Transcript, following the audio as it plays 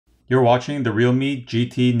You're watching the Realme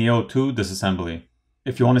GT Neo 2 disassembly.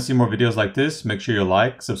 If you want to see more videos like this, make sure you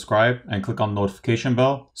like, subscribe, and click on the notification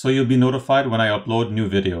bell so you'll be notified when I upload new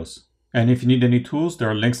videos. And if you need any tools, there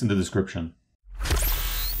are links in the description.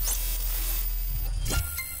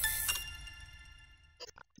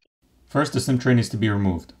 First, the SIM tray needs to be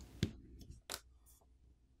removed.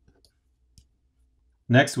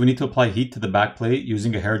 Next, we need to apply heat to the back plate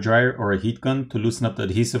using a hairdryer or a heat gun to loosen up the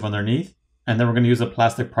adhesive underneath, and then we're going to use a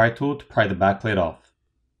plastic pry tool to pry the back plate off.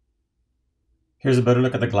 Here's a better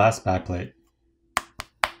look at the glass back plate.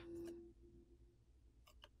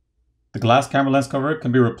 The glass camera lens cover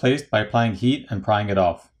can be replaced by applying heat and prying it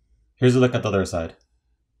off. Here's a look at the other side.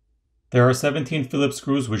 There are 17 Phillips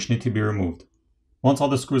screws which need to be removed. Once all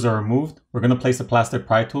the screws are removed, we're going to place a plastic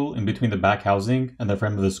pry tool in between the back housing and the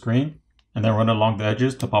frame of the screen, and then run along the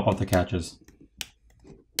edges to pop off the catches.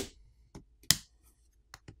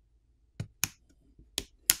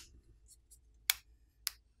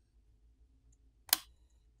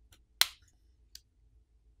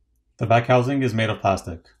 The back housing is made of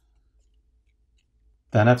plastic.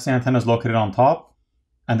 The NFC antenna is located on top,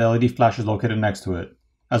 and the LED flash is located next to it,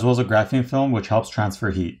 as well as a graphene film which helps transfer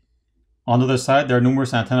heat. On the other side, there are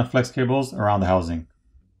numerous antenna flex cables around the housing.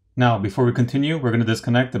 Now, before we continue, we're going to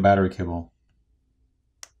disconnect the battery cable.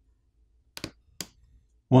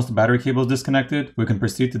 Once the battery cable is disconnected, we can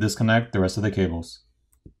proceed to disconnect the rest of the cables.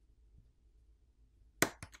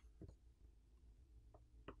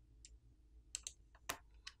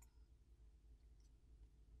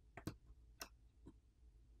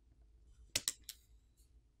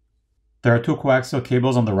 There are two coaxial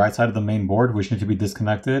cables on the right side of the main board which need to be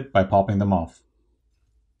disconnected by popping them off.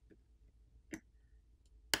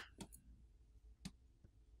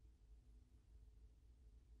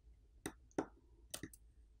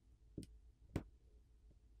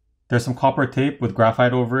 There's some copper tape with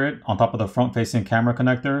graphite over it on top of the front-facing camera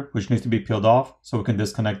connector which needs to be peeled off, so we can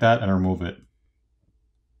disconnect that and remove it.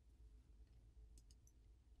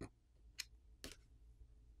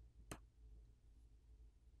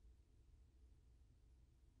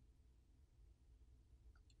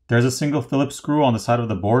 There's a single Phillips screw on the side of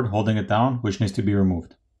the board holding it down, which needs to be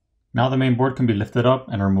removed. Now the main board can be lifted up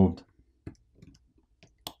and removed.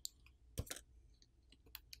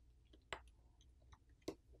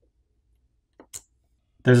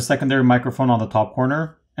 There's a secondary microphone on the top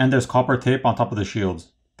corner, and there's copper tape on top of the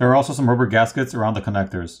shields. There are also some rubber gaskets around the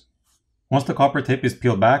connectors. Once the copper tape is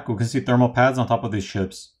peeled back, we can see thermal pads on top of these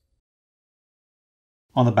chips.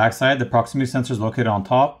 On the back side, the proximity sensor is located on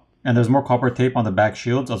top, and there's more copper tape on the back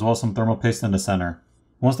shields as well as some thermal paste in the center.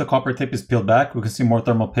 Once the copper tape is peeled back, we can see more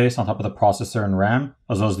thermal paste on top of the processor and RAM,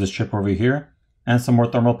 as well as this chip over here, and some more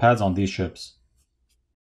thermal pads on these chips.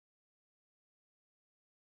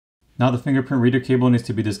 Now the fingerprint reader cable needs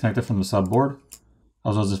to be disconnected from the subboard,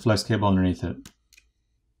 as well as the flex cable underneath it.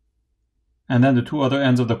 And then the two other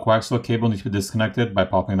ends of the coaxial cable need to be disconnected by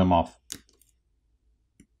popping them off.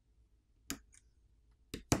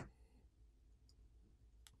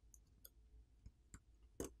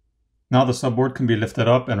 Now the subboard can be lifted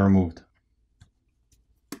up and removed.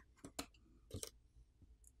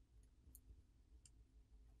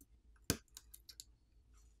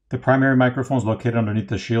 The primary microphone is located underneath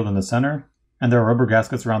the shield in the center, and there are rubber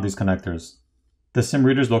gaskets around these connectors. The SIM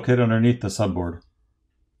reader is located underneath the subboard.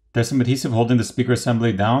 There's some adhesive holding the speaker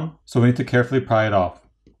assembly down, so we need to carefully pry it off.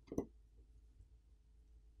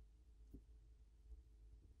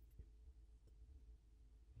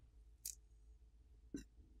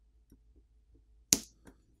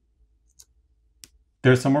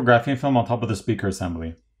 There's some more graphene film on top of the speaker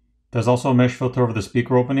assembly. There's also a mesh filter over the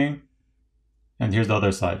speaker opening, and here's the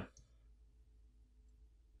other side.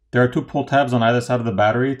 There are two pull tabs on either side of the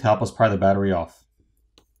battery to help us pry the battery off.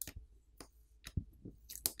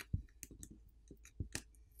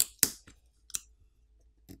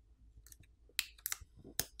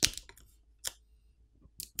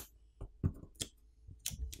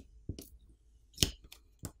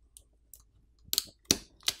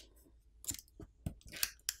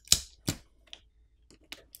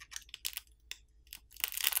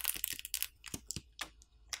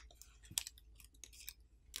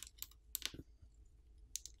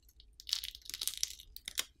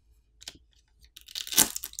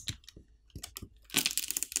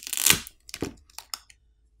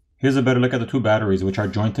 Here's a better look at the two batteries, which are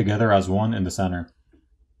joined together as one in the center.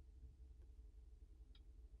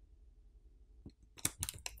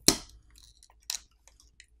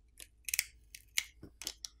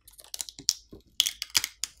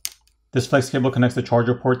 This flex cable connects the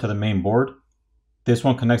charger port to the main board. This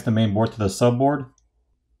one connects the main board to the subboard.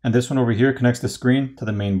 and this one over here connects the screen to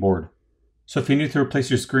the main board. So if you need to replace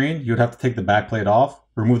your screen, you would have to take the back plate off,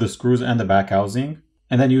 remove the screws and the back housing,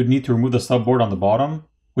 and then you would need to remove the subboard on the bottom,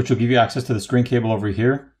 which will give you access to the screen cable over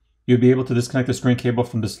here. You'd be able to disconnect the screen cable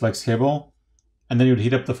from this flex cable, and then you'd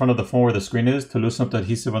heat up the front of the phone where the screen is to loosen up the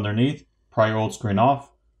adhesive underneath, pry your old screen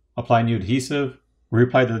off, apply new adhesive,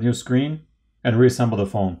 reapply the new screen, and reassemble the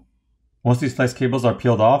phone. Once these flex cables are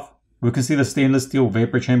peeled off, we can see the stainless steel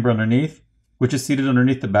vapor chamber underneath, which is seated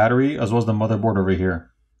underneath the battery as well as the motherboard over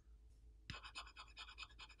here.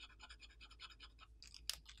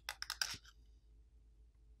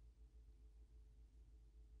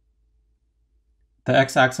 The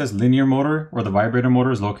X-axis linear motor or the vibrator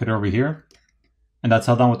motor is located over here, and that's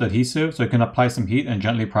held down with adhesive, so you can apply some heat and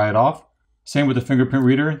gently pry it off. Same with the fingerprint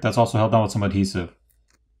reader, that's also held down with some adhesive.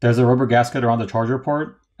 There's a rubber gasket around the charger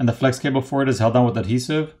port, and the flex cable for it is held down with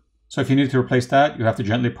adhesive, so if you need to replace that, you have to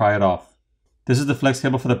gently pry it off. This is the flex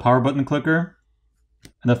cable for the power button clicker,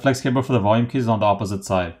 and the flex cable for the volume keys is on the opposite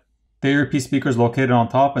side. The earpiece speaker is located on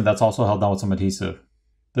top, and that's also held down with some adhesive.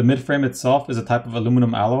 The mid-frame itself is a type of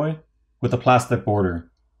aluminum alloy with a plastic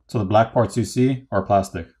border, so the black parts you see are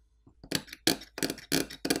plastic.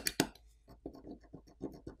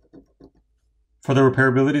 For the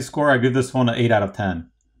repairability score, I give this phone an 8 out of 10.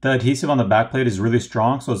 The adhesive on the backplate is really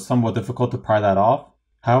strong, so it's somewhat difficult to pry that off.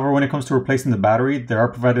 However, when it comes to replacing the battery, there are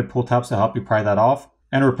provided pull tabs to help you pry that off,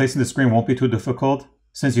 and replacing the screen won't be too difficult,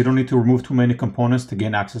 since you don't need to remove too many components to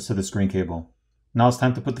gain access to the screen cable. Now it's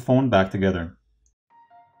time to put the phone back together.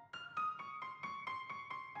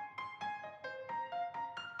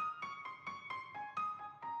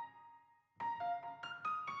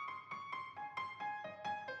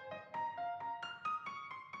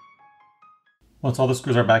 Once all the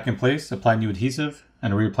screws are back in place, apply new adhesive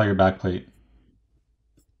and reapply your back plate.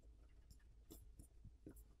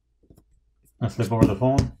 Now flip over the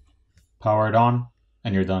phone, power it on,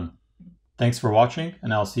 and you're done. Thanks for watching,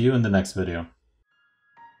 and I'll see you in the next video.